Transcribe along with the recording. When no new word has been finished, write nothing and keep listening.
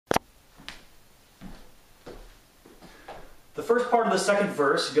The first part of the second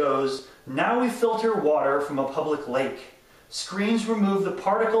verse goes, "Now we filter water from a public lake. Screens remove the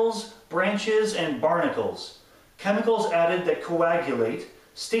particles, branches, and barnacles. Chemicals added that coagulate.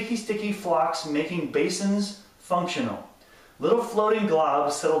 Sticky flocks making basins functional. Little floating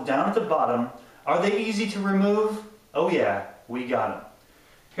globs settle down at the bottom. Are they easy to remove? Oh yeah, we got them."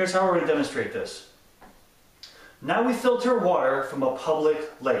 Here's how we're going to demonstrate this. Now we filter water from a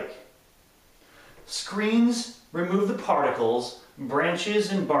public lake. Screens remove the particles,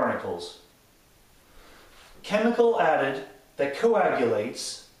 branches, and barnacles. Chemical added that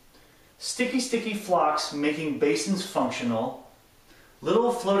coagulates. Sticky flocks making basins functional.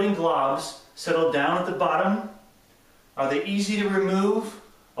 Little floating globs settle down at the bottom. Are they easy to remove?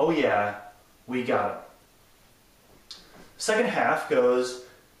 Oh yeah, we got them. Second half goes,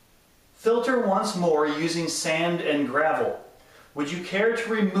 "Filter once more using sand and gravel. Would you care to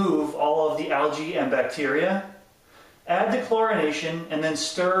remove all of the algae and bacteria? Add the chlorination and then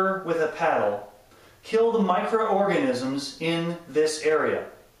stir with a paddle. Kill the microorganisms in this area.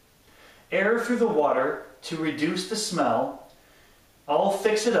 Air through the water to reduce the smell. I'll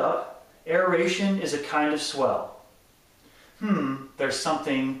fix it up. Aeration is a kind of swell." There's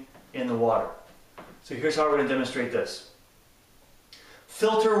something in the water. So here's how we're going to demonstrate this.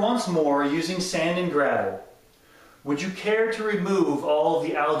 Filter once more using sand and gravel. Would you care to remove all of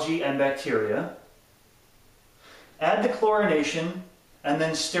the algae and bacteria? Add the chlorination and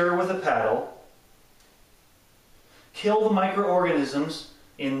then stir with a paddle. Kill the microorganisms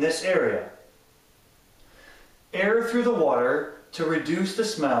in this area. Air through the water to reduce the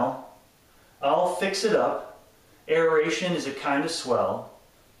smell. I'll fix it up. Aeration is a kind of swell.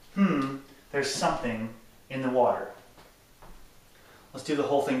 There's something in the water. Let's do the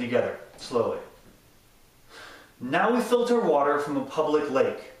whole thing together, slowly. Now we filter water from a public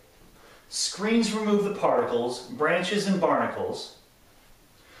lake. Screens remove the particles, branches, and barnacles.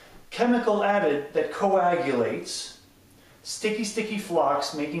 Chemical added that coagulates. Sticky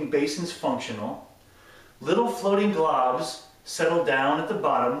flocks making basins functional. Little floating globs settle down at the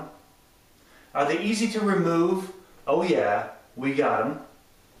bottom. Are they easy to remove? Oh yeah, we got them.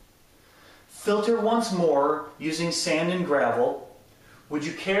 Filter once more using sand and gravel. Would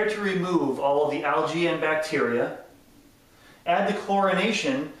you care to remove all of the algae and bacteria? Add the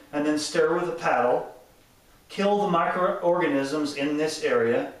chlorination and then stir with a paddle. Kill the microorganisms in this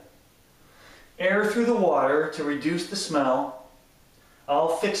area. Air through the water to reduce the smell.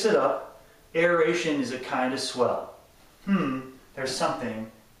 I'll fix it up. Aeration is a kind of swell. There's something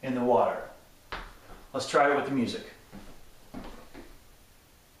in the water. Let's try it with the music.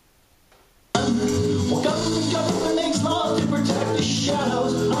 Well, government makes laws to protect the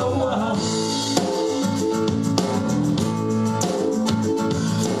shadows.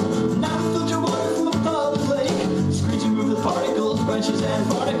 Now filter water from a public lake. Screens remove the particles, branches, and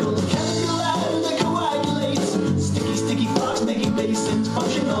barnacles. Chemical added that coagulates. Sticky flocks making basins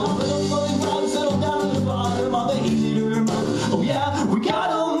functional. Little flowing clouds settle down at the bottom. Are they easy to remove? Oh yeah, we got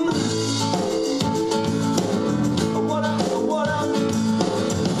them. What up?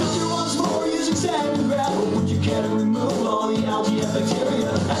 Filter once more using sand and gravel. Would you care to remove all the algae and bacteria?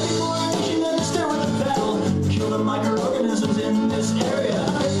 Add the chlorination and stir with a paddle. Kill the microorganisms in this area.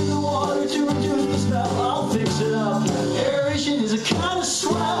 Air the water to reduce the smell. I'll fix it up. Aeration is a kind of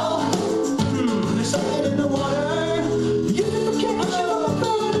swell. There's something in the water. Unification of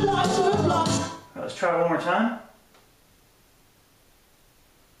fertilizer blocks. Let's try it one more time.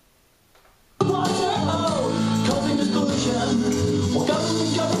 Causing this pollution. Well,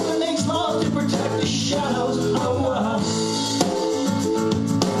 government makes laws to protect the shadows.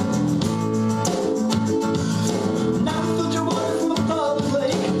 Now filter water from a public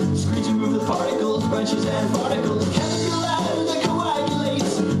lake. Screens remove the particles, branches, and barnacles. Chemical added that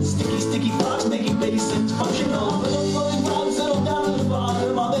coagulates. Sticky flocks making basins functional. Little flowing clouds settle down at the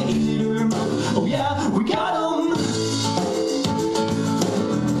bottom. Are they easy to remove? Oh yeah, we got them.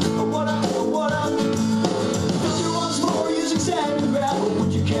 What up? Filter once more using sand and gravel.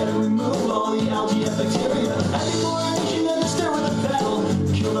 Would you care to remove all the algae and bacteria? Add the chlorination and stir with a paddle.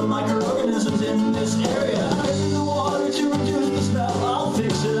 Kill the microorganisms in this area. Air the water to reduce the smell. I'll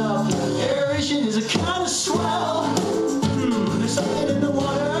fix it up. Aeration is a kind of swell.